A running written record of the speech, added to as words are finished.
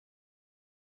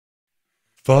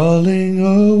Falling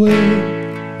away,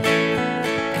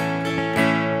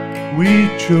 we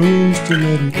chose to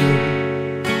let it go.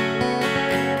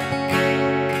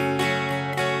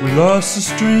 We lost the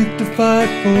strength to fight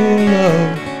for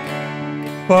love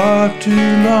far too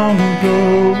long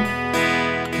ago.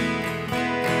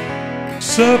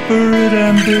 Separate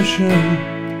ambition,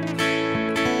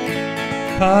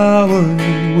 power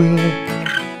and will,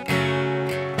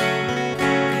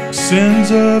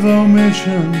 sins of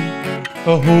omission,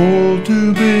 a hole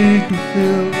too big to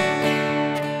fill.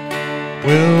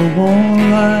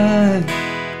 Well-worn line,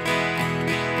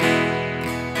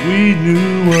 we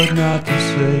knew what not to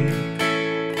say,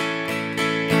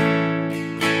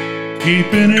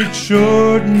 keeping it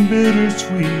short and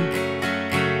bittersweet.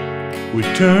 We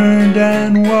turned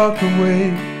and walked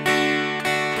away.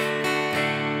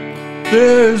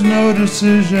 There's no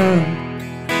decision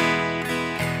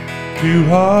too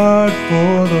hard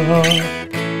for the heart.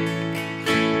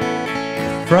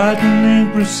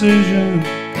 Frightening precision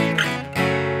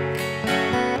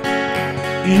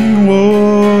in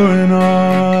war and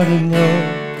art and love.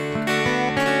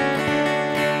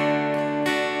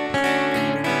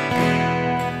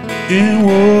 In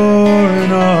war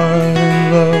and art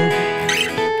and love.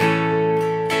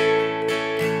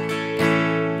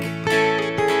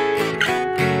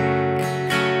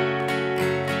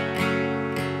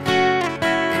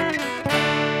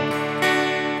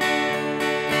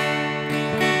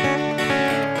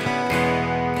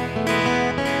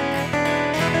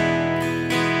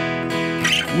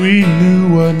 We knew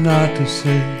what not to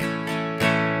say,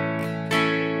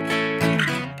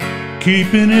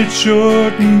 keeping it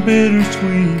short and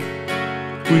bittersweet.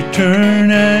 We turn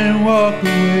and walk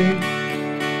away.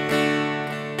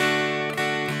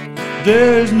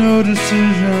 There's no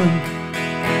decision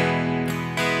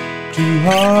too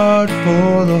hard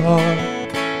for the heart.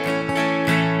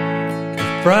 A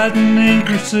frightening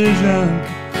precision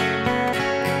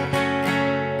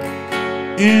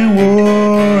in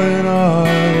war and art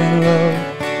and love.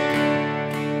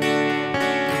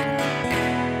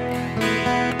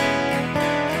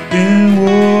 In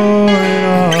war and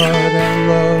art and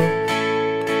love.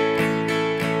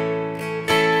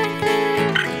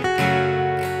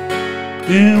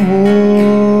 In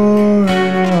war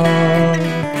and art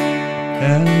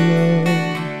and love.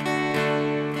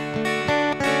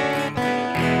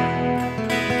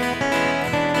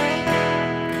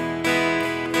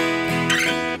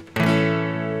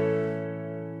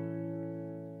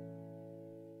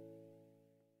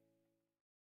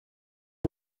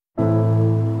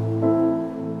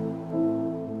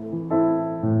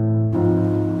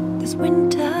 This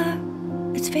winter,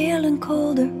 it's feeling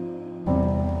colder.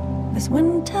 This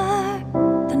winter,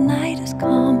 the night has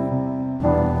come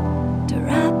to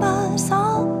wrap us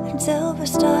all in silver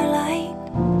starlight.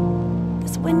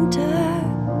 This winter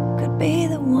could be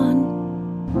the one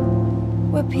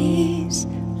where peace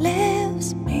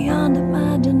lives beyond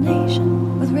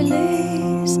imagination, with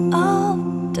release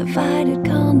of divided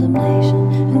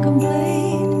condemnation and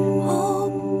complete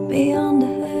hope beyond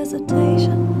a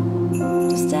hesitation.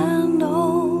 To stand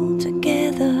all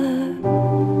together.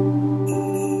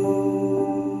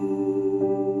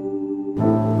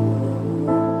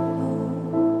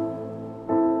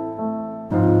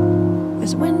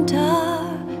 This winter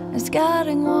is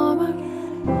getting warmer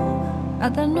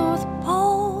at the North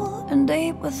Pole and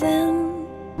deep within,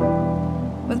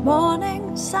 with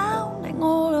warnings sounding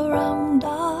all around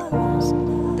us.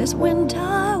 This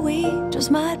winter we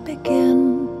just might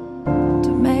begin to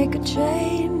make a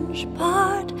change,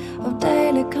 part of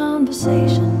daily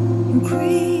conversation.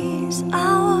 Increase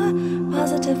our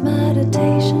positive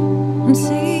meditation and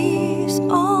cease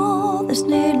all this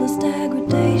needless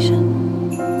degradation.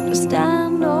 To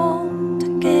stand all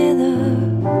together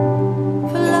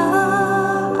for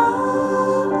love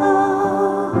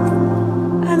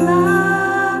and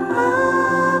light,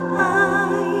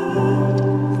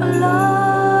 for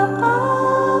love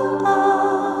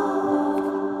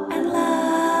and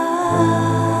light.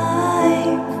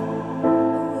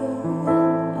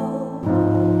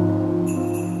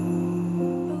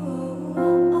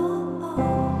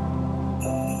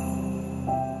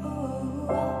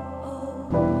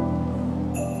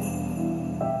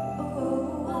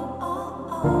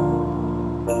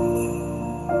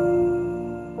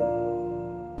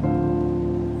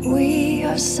 We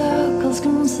are circles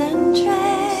concentric,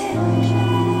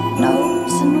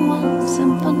 notes in one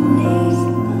symphony.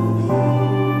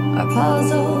 Our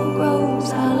puzzle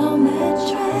grows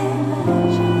allometric,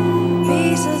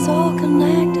 pieces all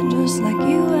connected just like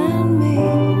you and me.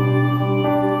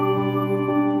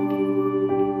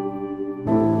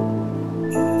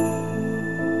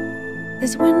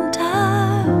 this winter.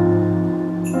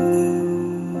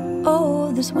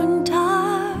 Oh, this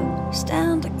winter,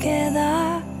 stand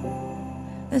together.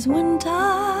 This winter,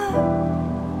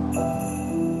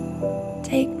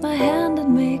 take my hand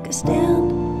and make a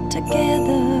stand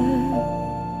together.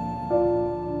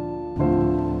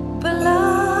 But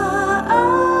love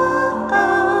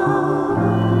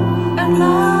and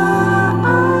light,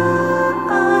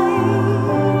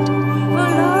 for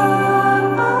love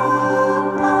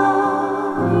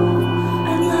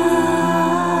and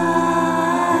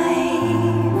life,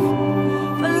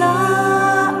 for love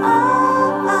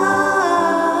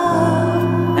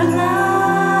and light,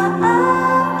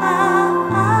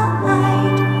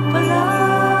 for love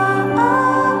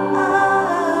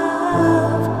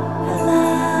and light.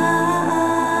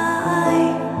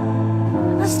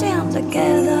 Let's stand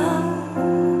together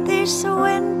this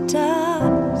winter,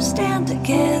 stand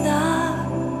together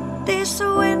this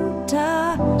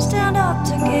winter, stand up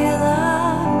together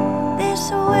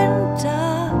this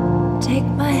winter. Take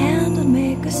my hand and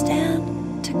make a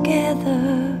stand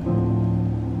together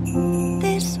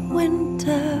this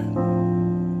winter.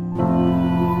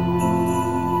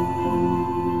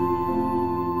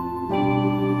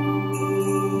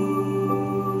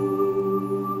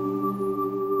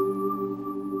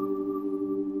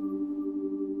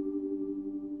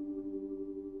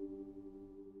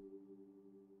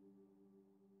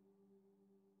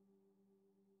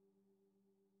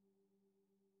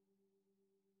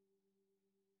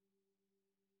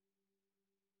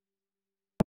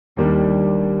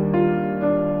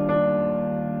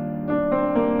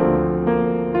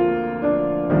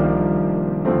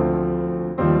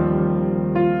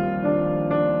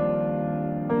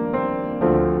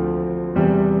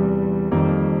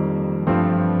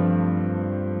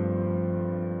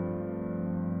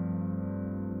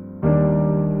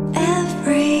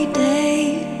 Every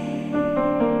day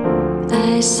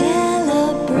I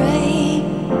celebrate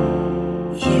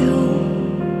you.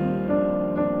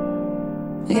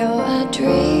 You're a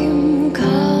dream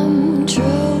come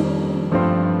true.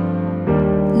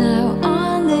 Now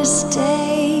on this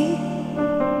day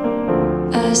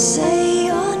I say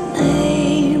your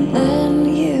name and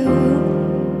you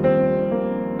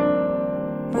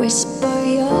whisper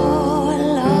your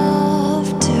love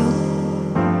too.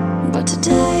 But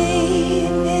today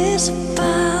is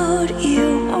about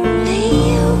you, only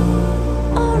you,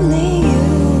 only you.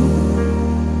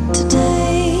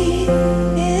 Today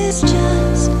is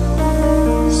just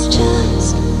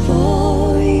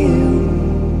for you.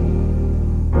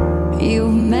 You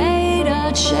made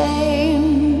a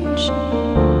change,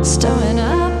 stirring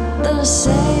up the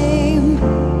same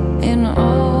in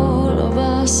all of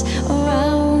us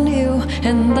around you,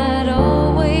 and that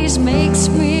always makes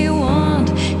me want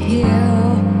you.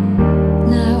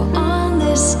 Now on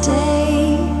this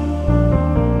day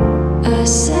I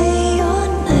say your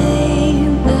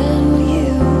name and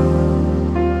you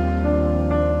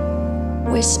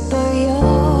whisper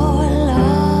your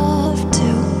love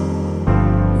too.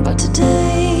 But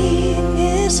today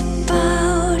is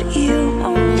about you,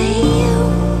 only you,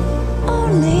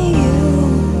 only you.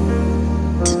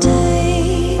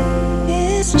 Today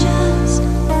is just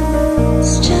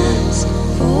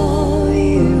for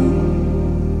you,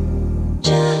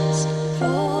 just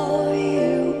for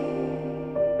you.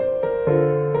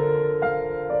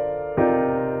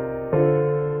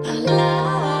 I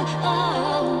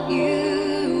love you.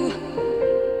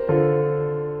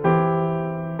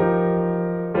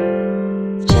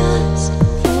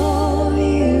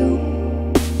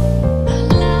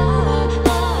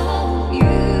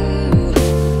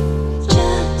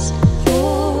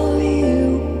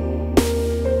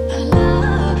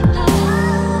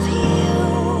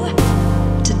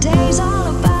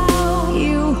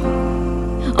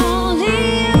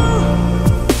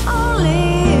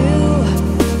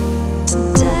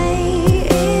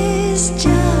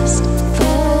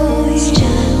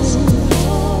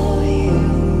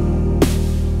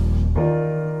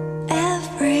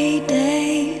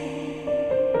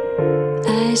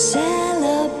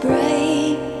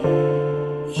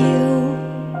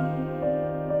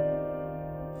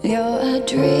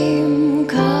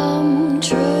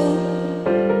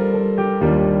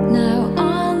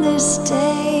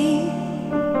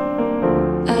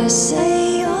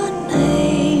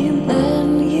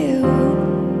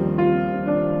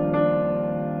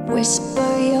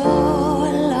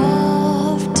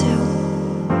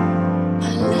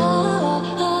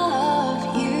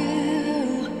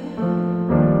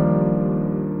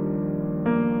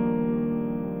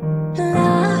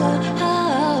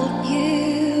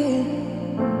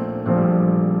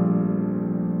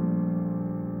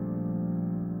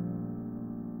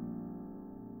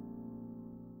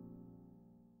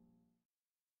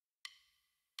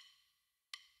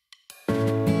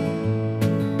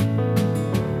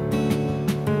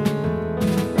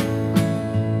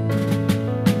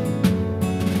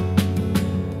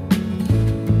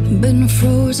 been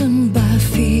frozen by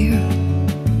fear.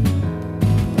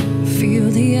 Feel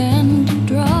the end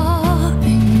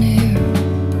drawing near.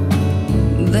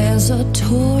 There's a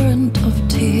torrent of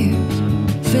tears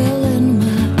filling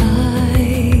my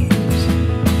eyes,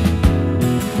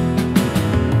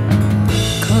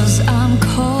 'cause I'm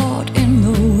caught in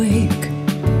the wake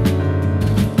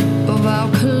of our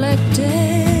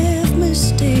collective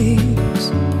mistakes.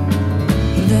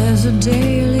 There's a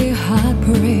daily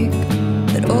heartbreak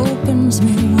that opens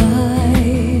me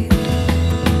wide.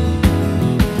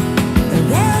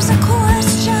 There's a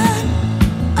question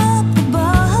up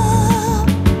above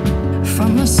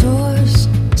from a source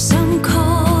some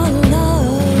call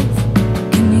love.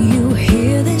 Can you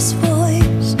hear this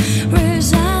voice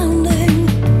resounding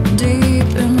deep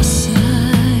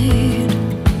inside?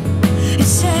 It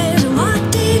says, what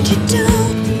did you do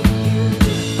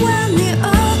when the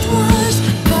earth was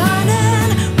burning?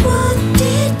 What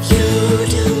did you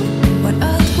do when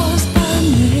earth was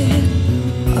burning?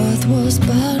 Earth was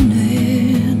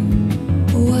burning.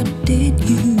 What did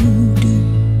you do?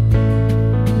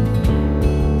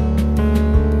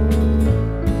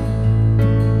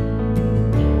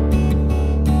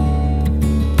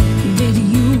 Did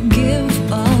you give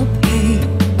up hate?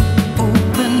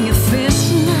 Open your fist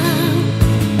now,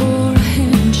 or a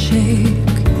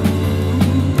handshake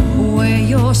where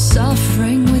you're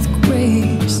suffering with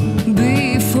grace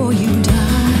before you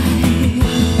die,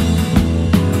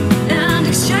 and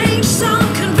exchange some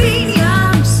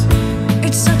convenience.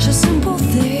 It's such a simple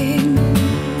thing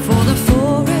for the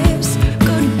forest,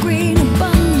 good green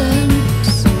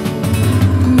abundance,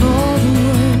 and all the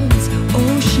world's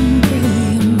ocean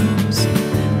brilliance.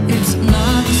 It's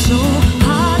not so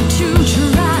hard to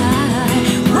try.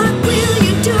 What will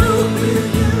you do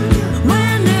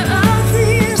when the earth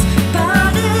is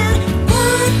burning?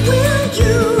 What will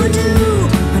you do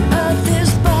when earth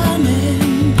is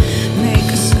burning? Make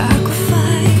a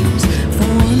sacrifice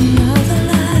for another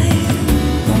life.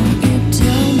 Won't you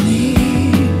tell me,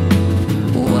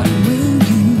 what will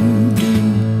you do?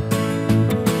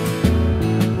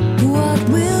 What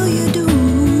will you do?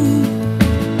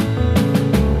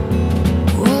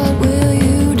 What will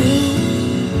you do?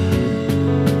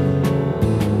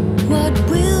 What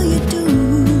will you do?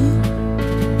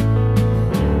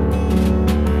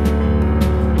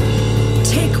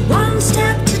 Take one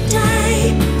step today,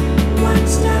 one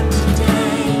step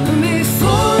today,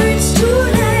 before it's too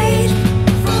late,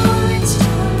 before it's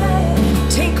too late.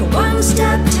 Take one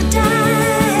step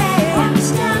today, one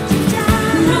step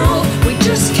today. No, we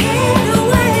just can't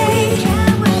wait,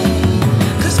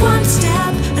 'cause one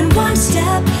step and one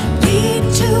step lead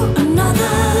to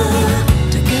another.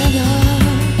 Together,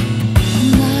 and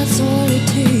that's all it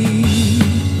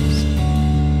takes.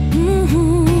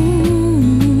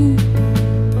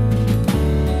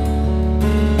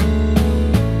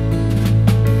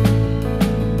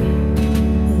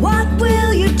 What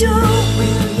will you do?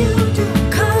 Will you do?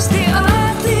 'Cause the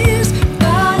earth is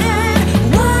burning.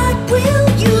 What will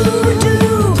you do?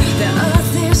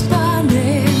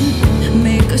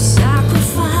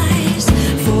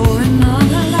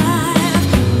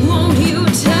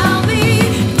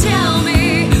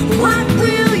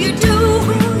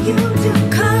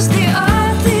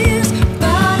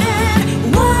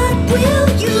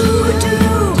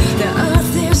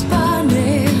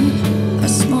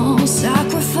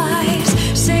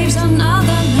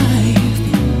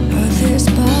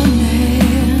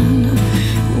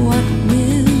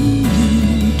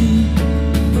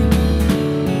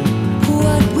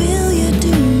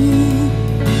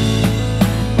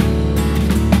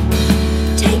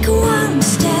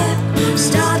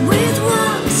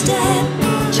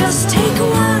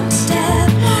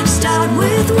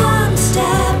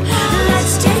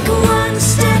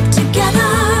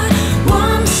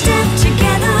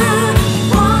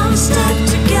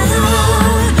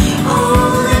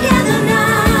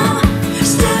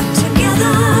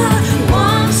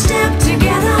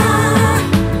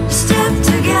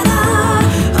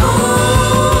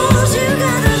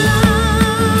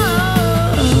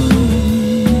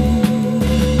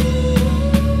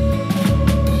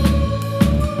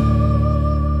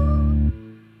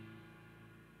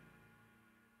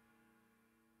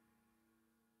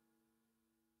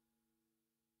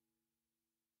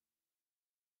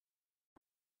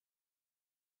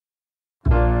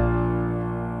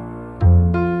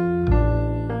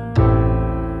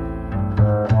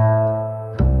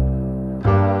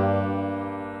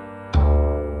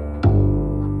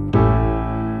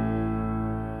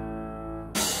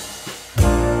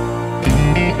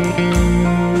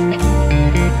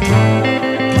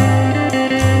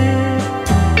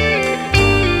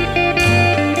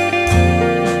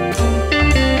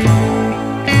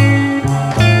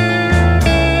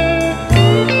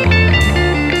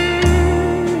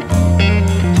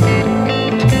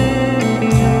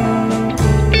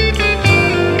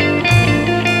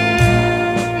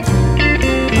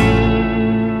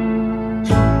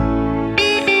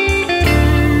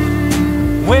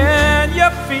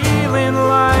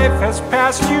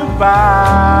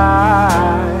 by.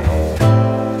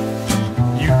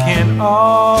 You can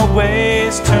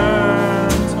always turn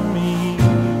to me.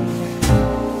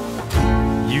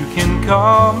 You can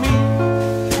call me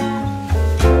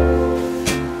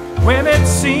when it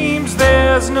seems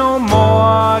there's no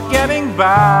more getting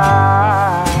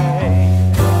by.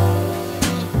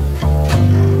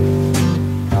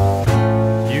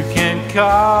 You can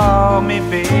call me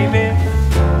baby,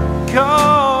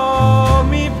 call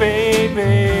me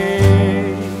baby,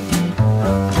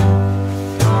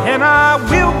 and I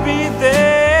will be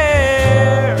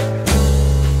there.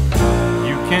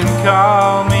 You can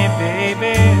call me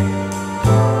baby,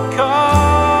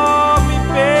 call me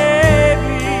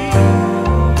baby,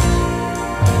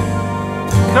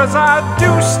 'cause I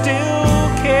do still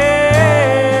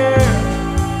care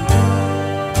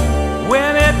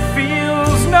when it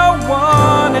feels no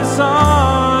one is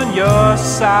on your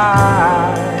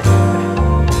side.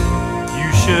 You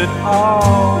should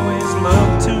always look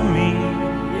to me.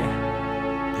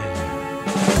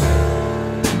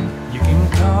 You can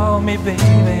call me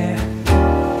baby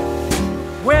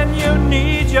when you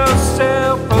need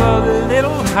yourself a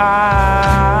little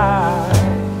high.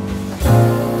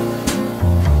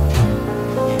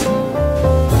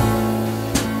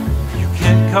 You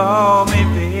can call me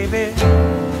baby,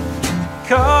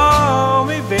 call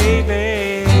me baby.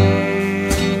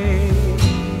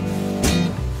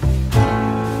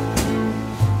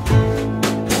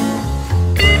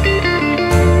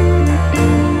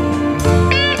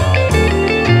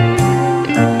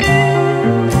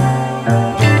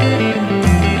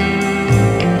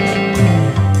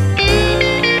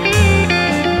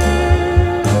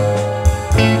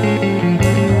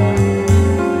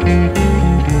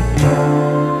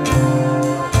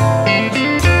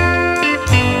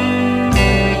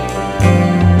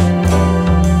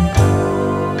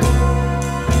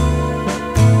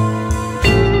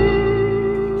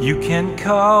 You can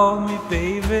call me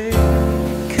baby,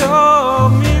 call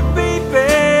me baby.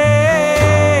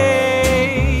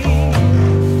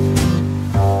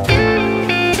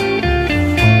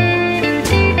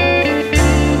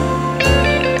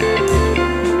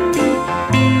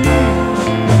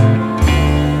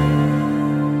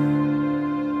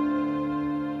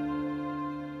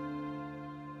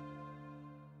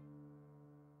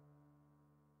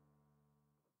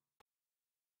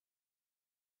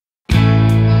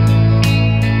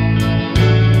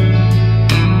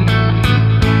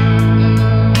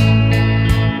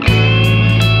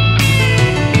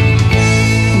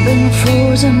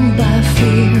 Frozen by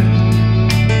fear,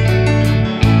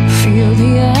 feel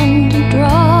the end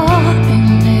drawing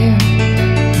near.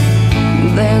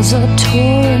 There's a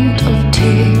torrent of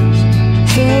tears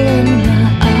filling my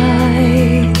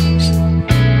eyes,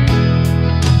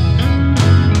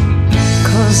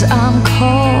 'cause I'm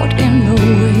caught in the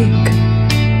wake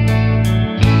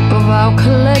of our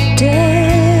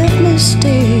collective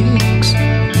mistakes.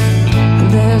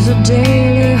 There's a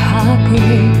daily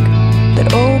heartbreak that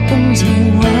opens me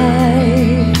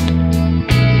wide.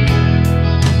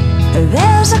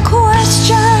 There's a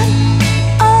question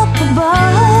up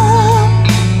above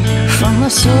from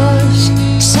the source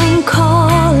some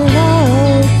call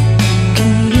love.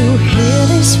 Can you hear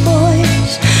this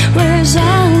voice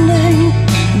resounding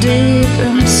deep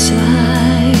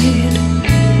inside?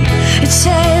 It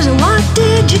says, what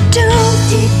did you do?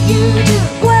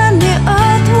 When the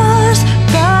earth was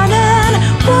burning?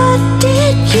 What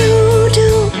did you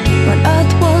do when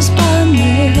earth was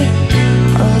burning?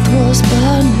 Earth was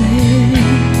burning.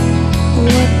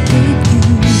 What did you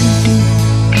do?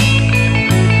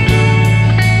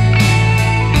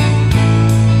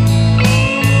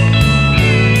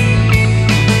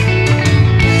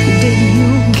 Did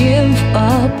you give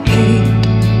up hate?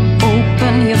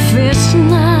 Open your fist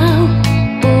now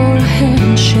for a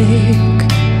handshake,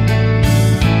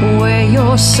 where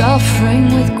you're suffering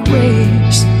with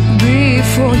grace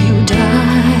before you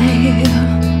die,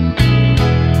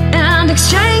 and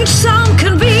exchange some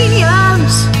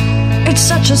convenience. It's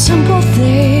such a simple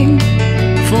thing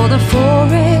for the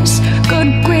forest,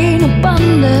 good green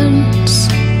abundance,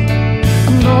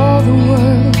 and all the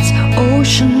world's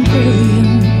ocean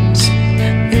brilliance.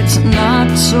 It's not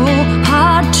so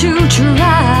hard to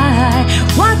try.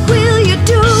 What will you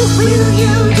do?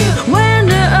 When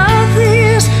the earth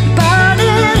is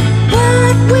burning?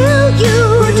 What will you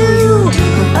do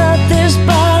when earth is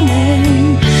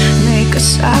burning? Make a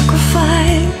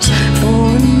sacrifice for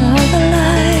another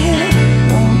life.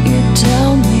 Won't you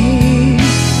tell me,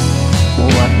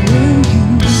 what will you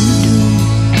do?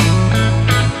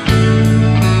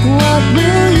 What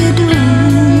will you do?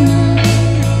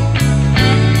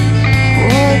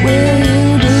 What will you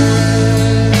do?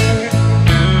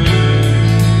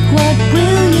 what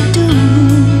will you do?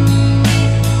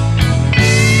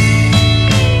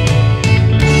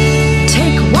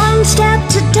 Take one step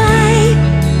today,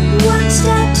 one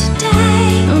step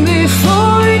today,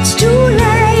 before it's too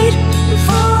late,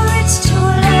 before it's too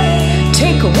late.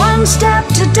 Take one step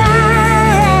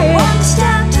today, one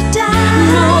step today.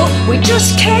 No, we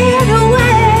just can't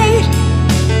wait.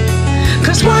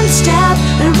 'Cause one step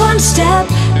and one step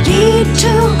lead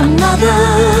to another,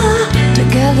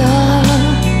 together,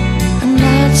 and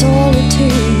that's all it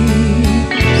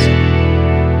takes.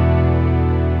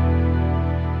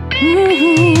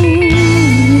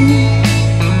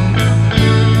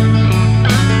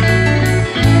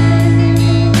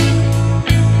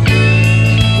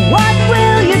 What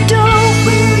will you do?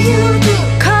 Will you do?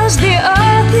 'Cause the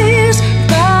earth is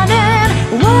burning.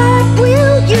 What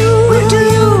will you do?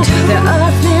 The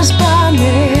earth is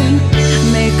burning.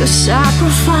 Make a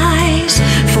sacrifice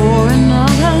for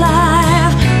another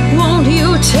life. Won't you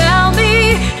tell me,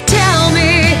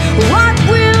 what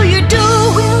will you do?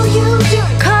 Will you do?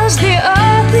 'Cause the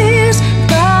earth is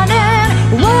burning.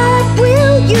 What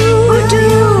will you do?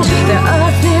 The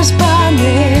earth is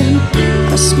burning.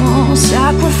 A small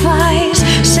sacrifice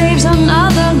saves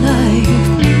another life.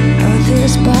 Earth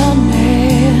is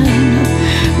burning.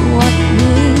 What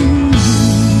will you do?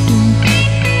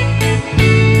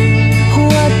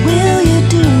 What will you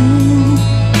do?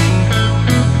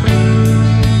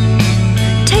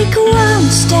 Take one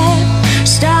step,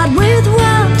 start with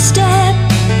one step.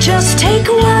 Just take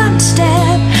one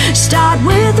step, start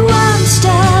with one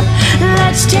step.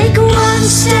 Let's take one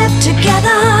step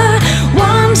together,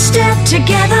 one step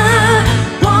together,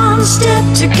 one step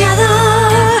together.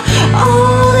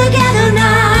 All together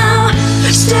now,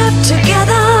 step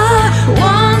together,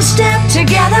 one step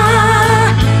together,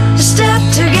 step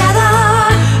together,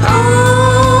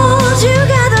 all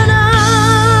together now.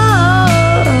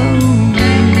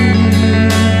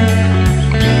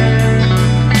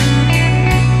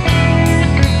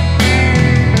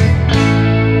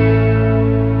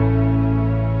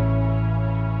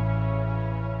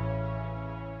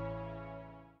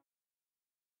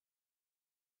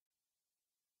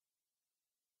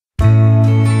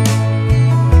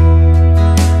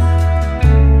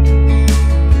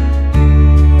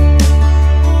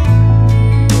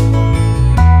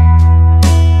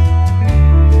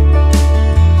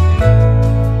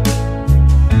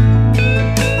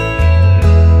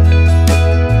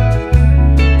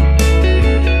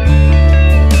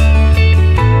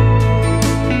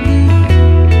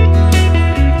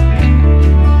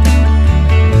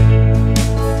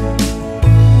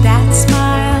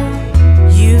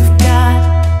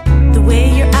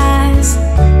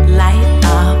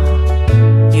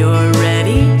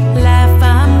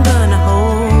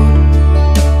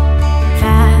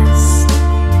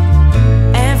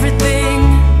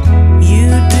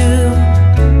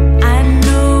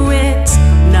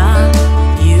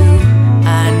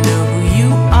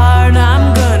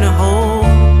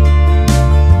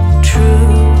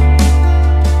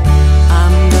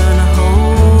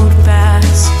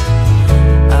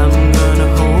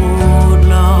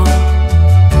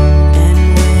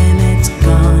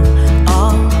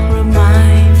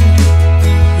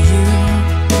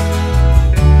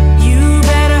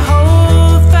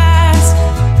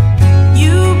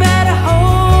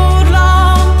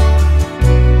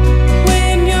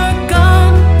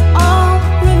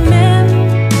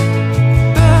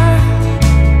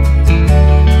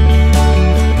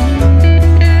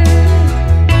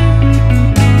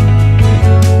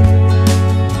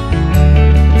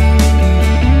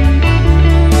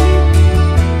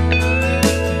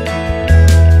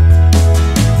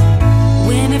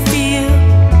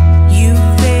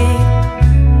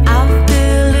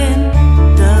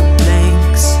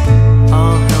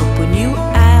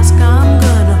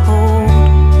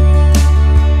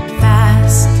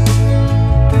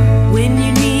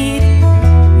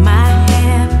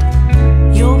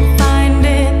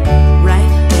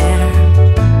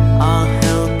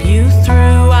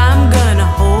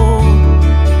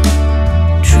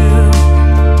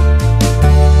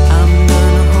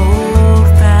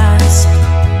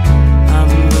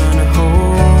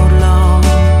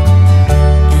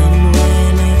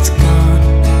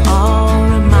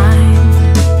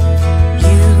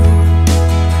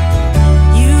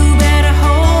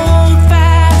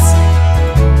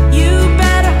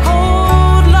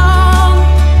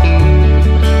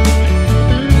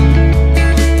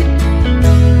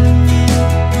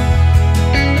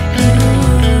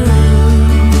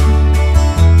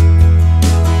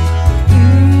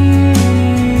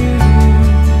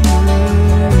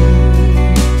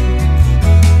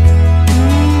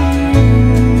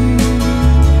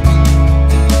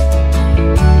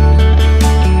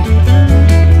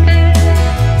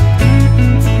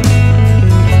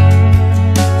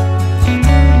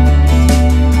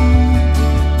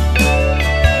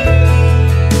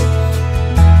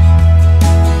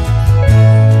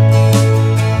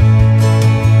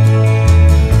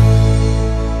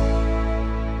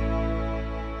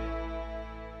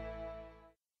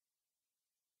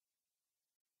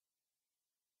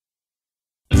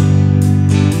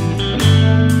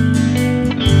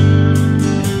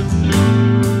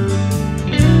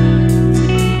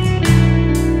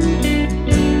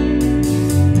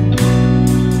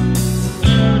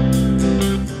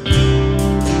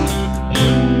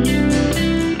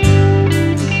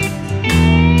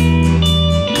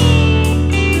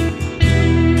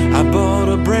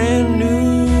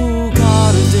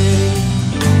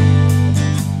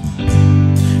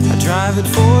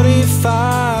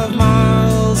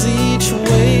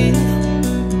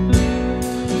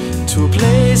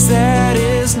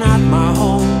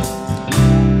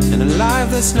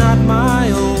 it's not my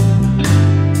own,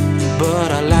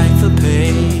 but I like the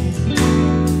pain.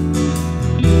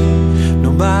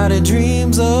 Nobody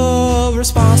dreams of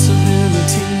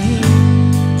responsibility,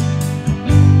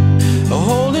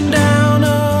 holding down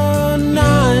a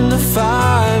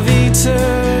 9-to-5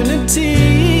 eternity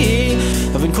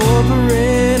of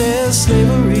incorporated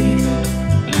slavery.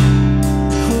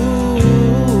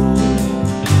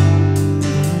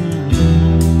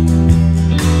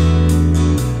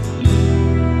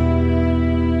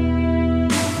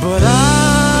 But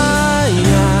I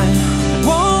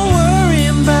won't worry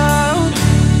about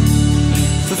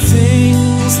the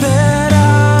things that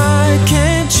I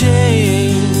can't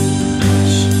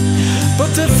change, but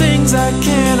the things I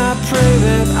can, I pray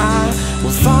that I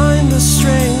will find the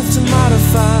strength to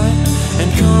modify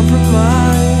and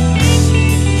compromise.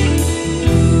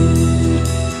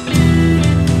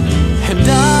 And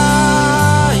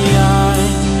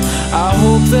I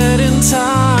hope that in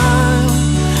time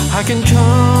I can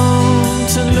come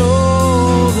to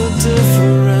know the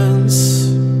difference.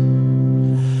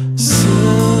 Serenity.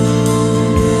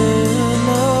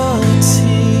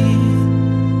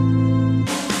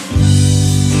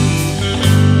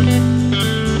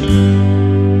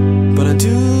 But I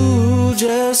do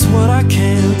just what I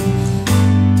can,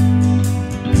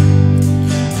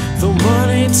 though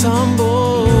money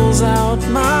tumbles out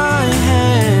my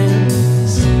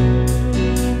hands,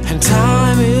 and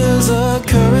time is a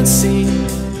currency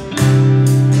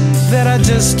that I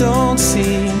just don't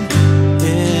see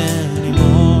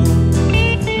anymore.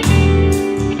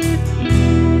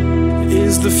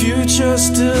 Is the future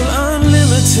still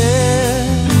unlimited?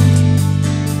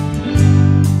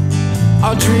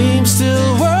 Are dreams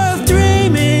still worth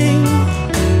dreaming?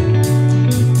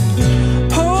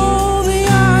 Oh, the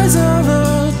eyes of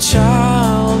a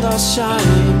child are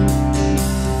shining,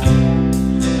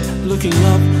 looking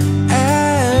up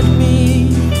at me.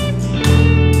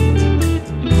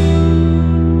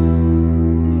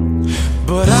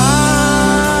 But I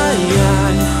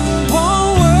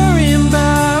won't worry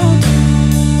about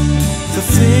the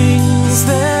things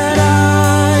that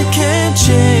I can't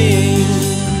change,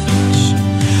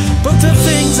 but the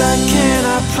things I can,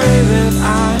 I pray that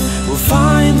I will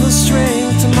find the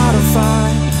strength to modify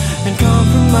and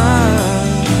compromise.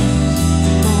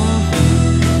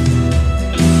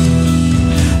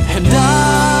 And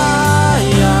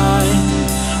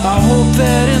I hope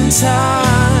that in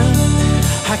time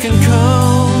I can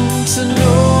come to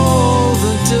know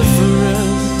the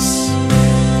difference.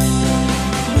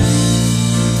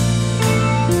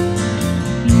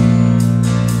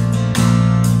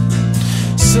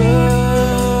 Serenity.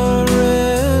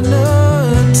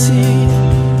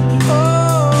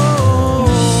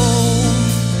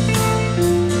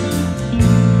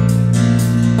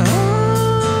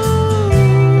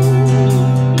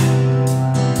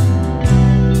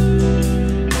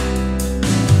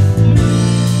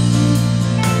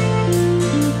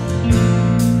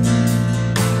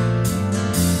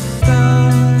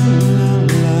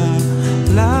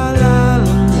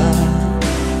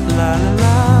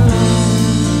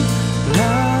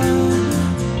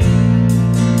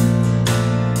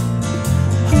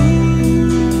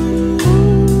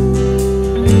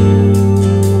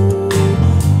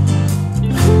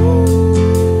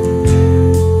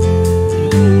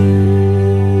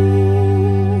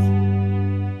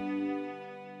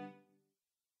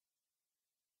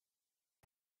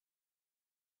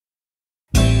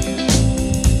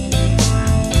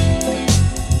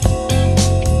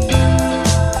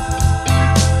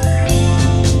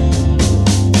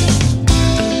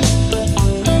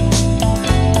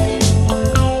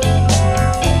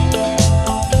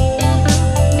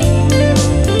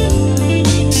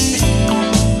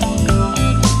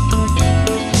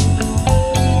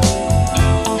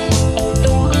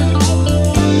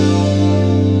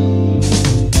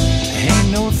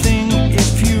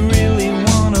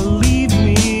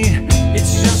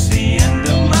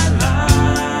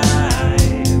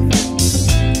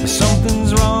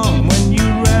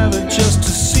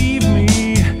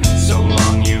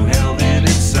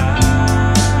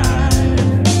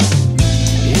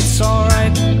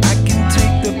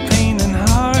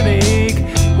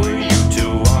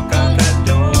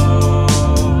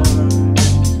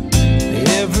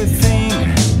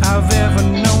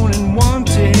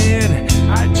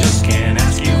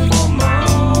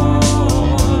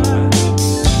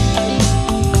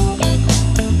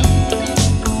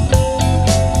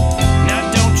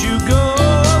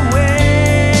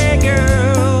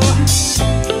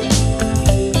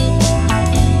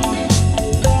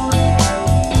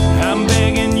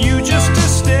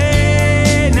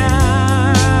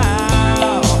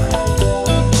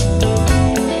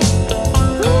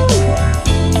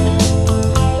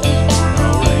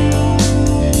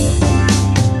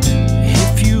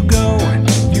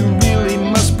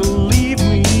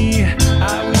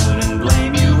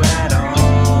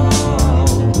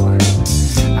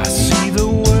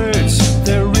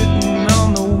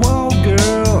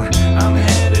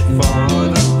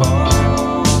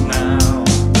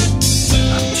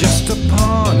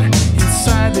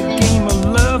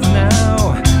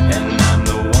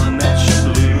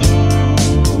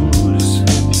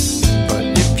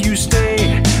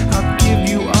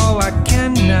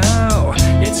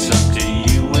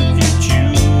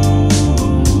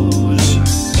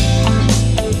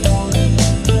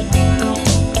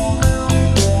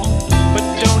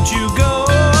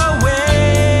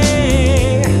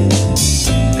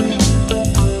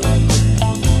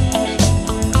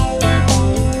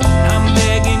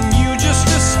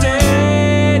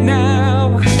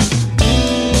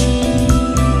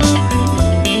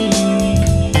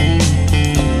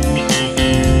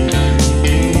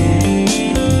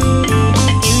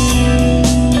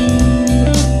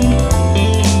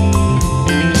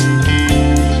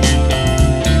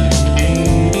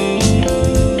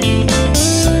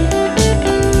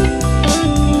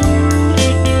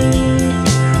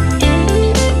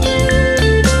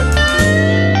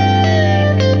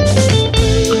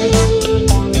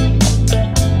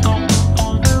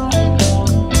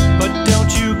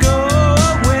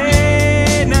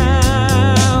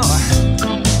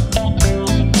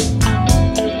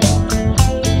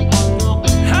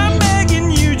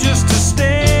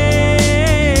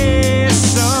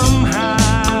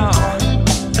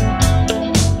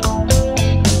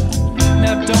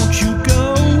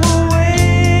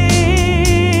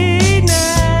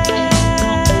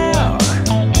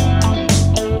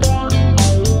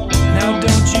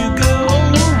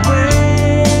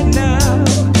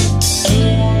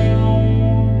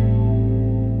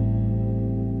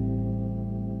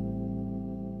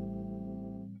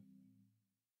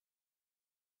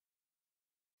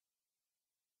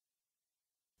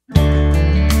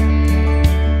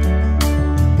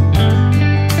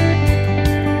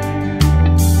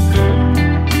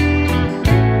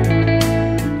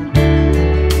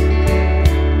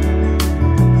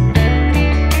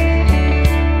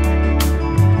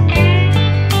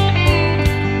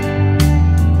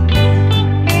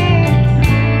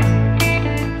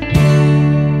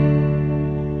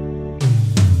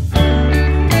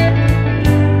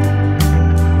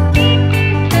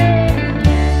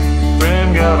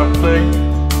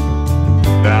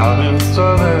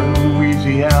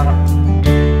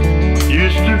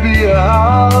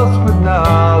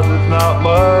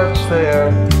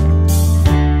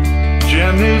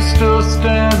 you're still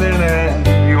standing at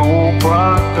the old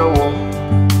front door.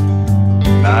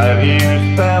 Now he and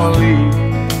his family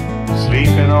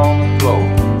sleeping on the floor.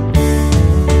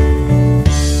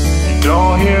 You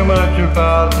don't hear much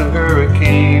about the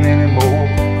hurricane anymore,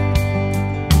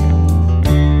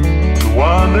 the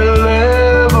one that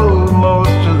leveled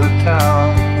most of the town.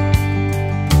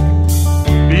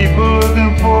 People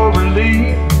looking for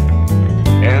relief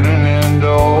and an end to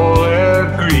all their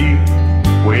grief,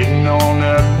 waiting on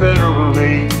that federal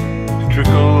aid to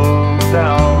trickle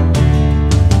down.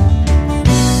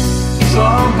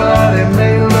 Somebody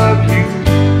may love you,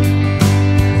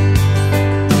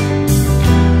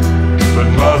 but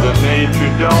Mother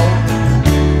Nature don't.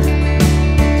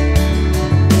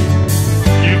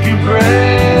 You can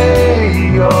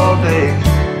pray all day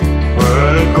for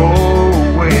her to go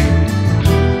away,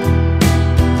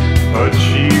 but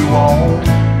she won't.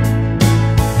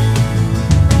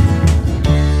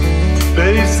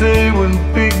 They say when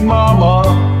Big Mama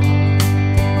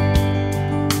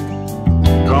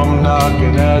come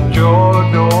knocking at your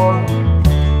door,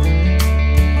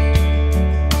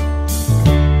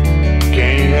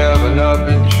 can't have enough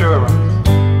insurance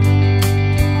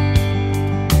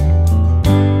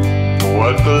for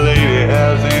what the lady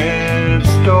has in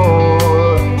store.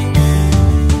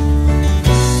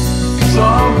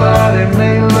 Somebody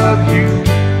may love you,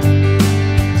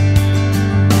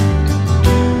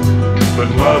 but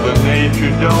Mother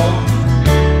Nature don't.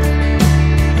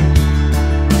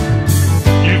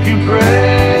 You can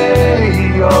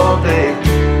pray all day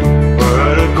for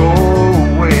her to go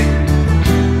away,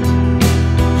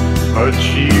 but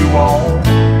she won't.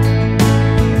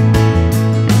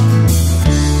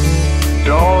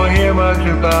 Don't hear much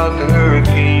about the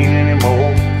hurricane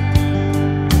anymore,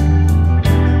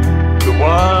 the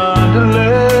one that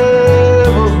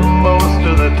levels most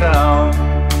of the town.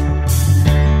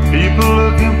 People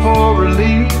looking for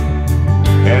relief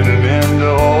and an end to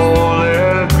all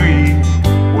their grief,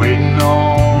 waiting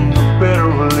on the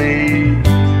federal aid to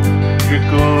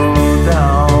trickle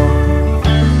down.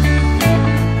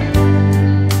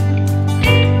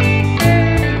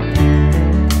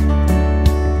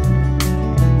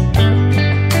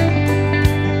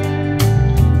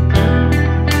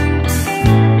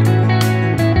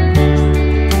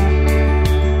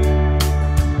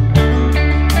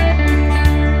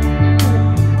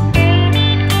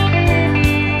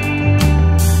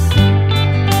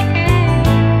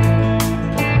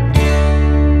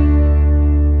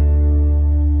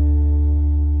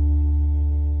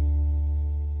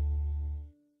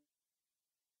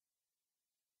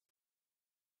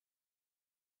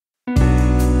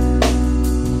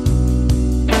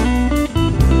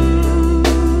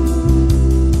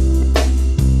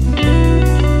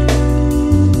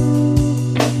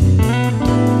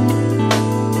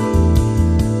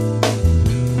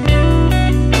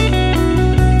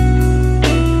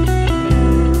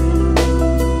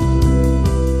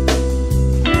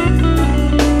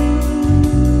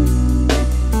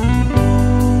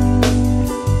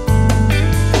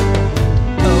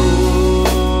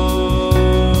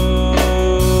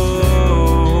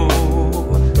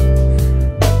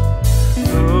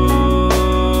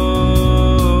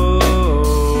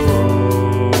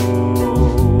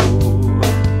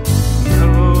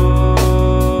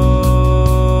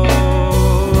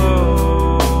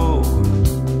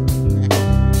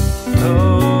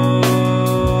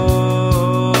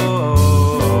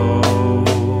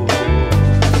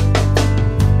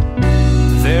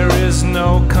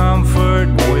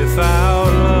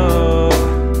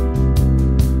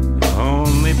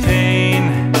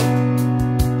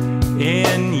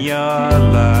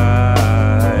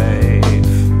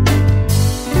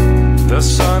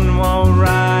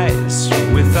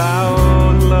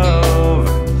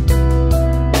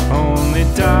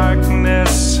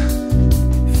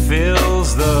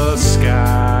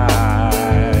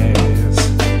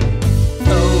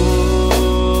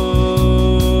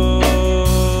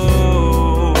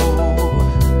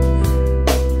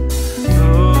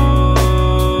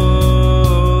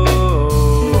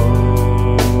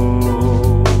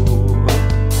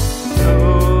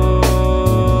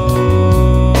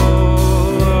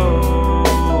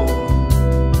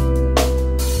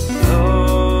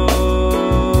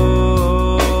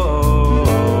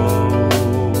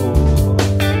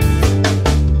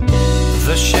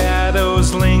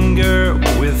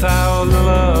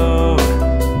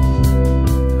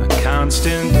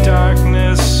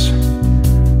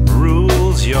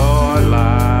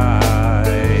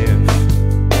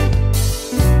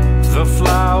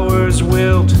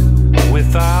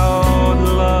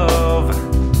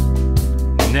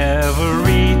 never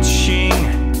reaching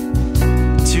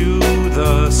to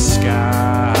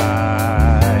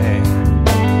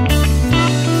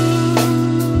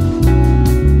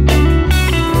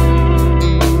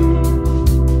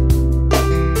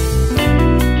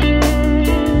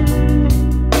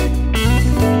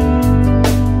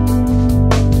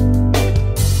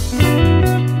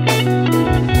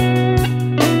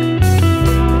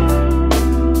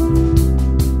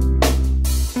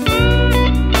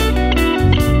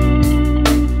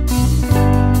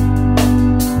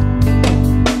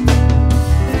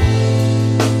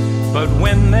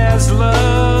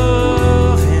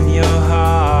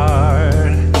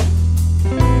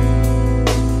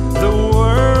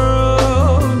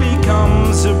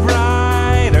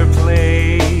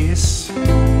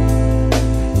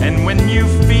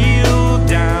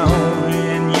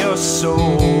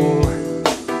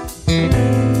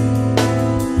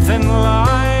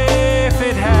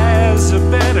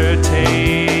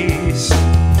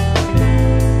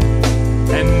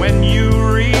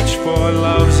for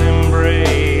love's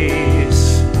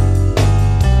embrace.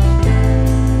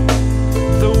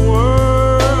 The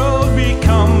world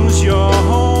becomes your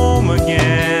home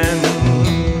again.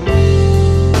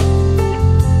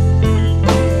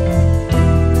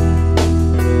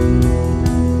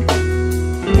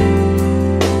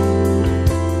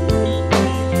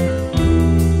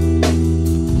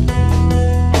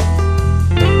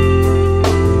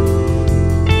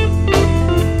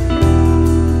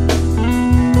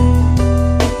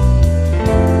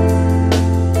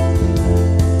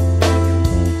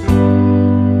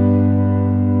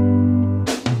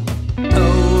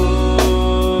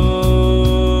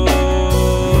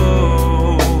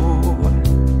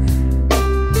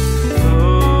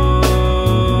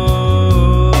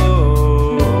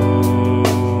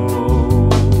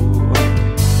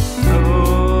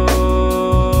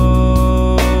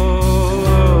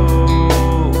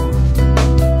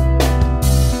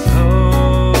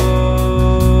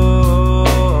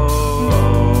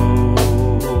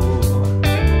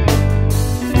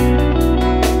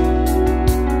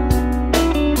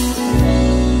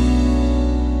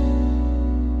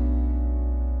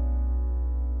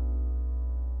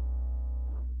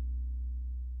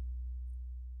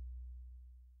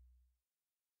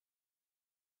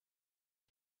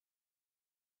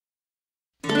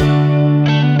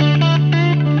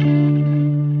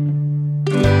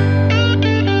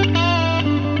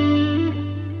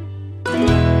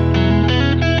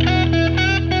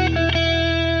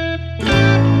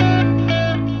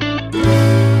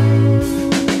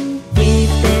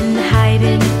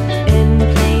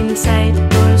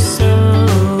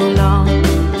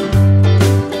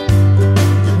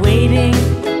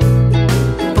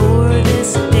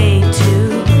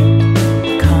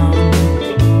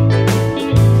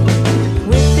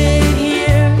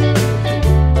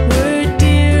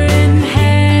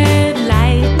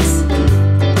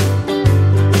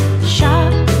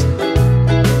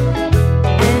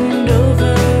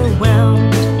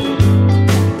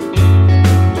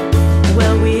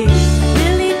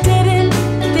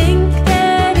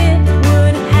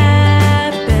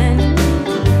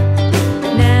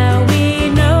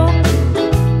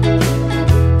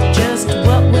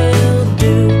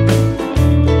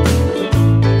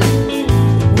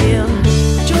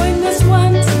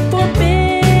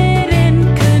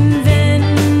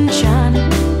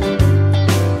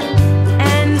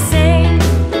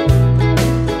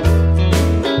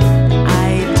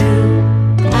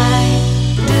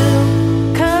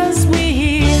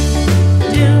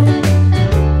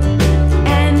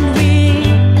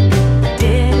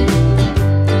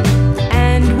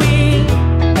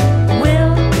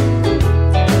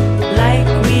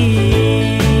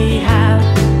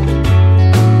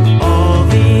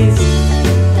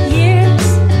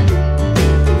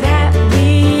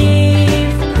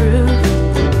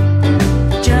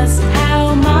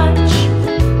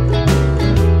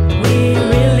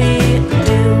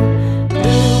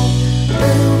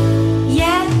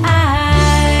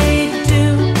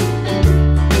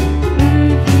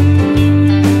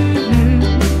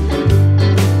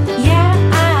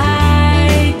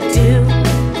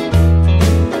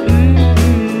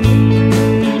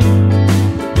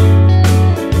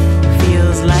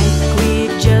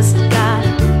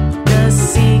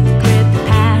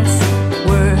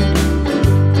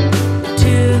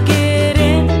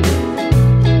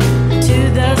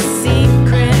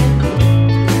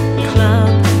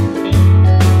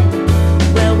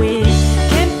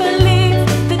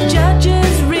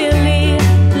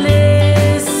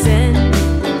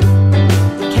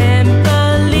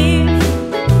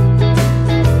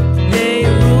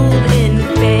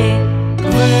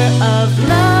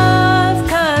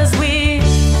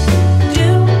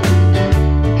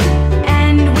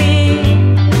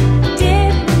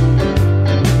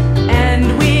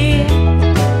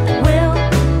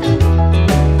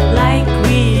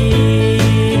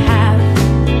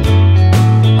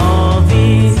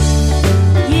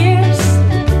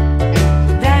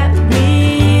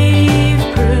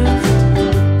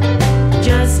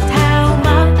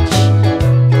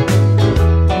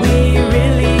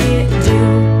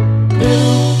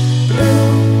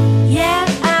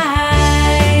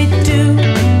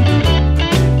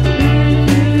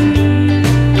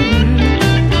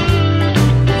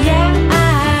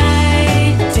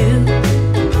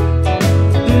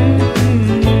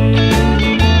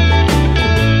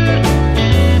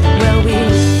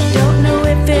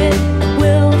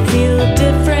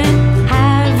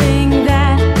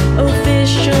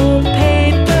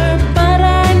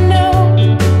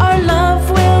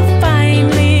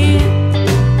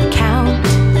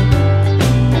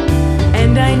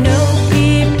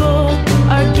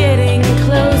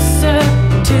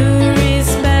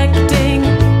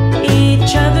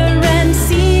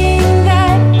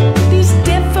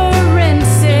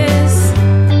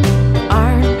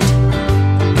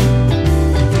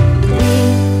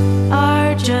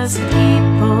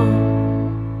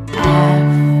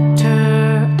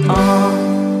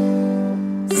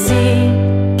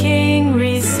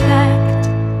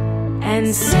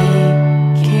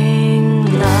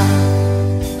 making love.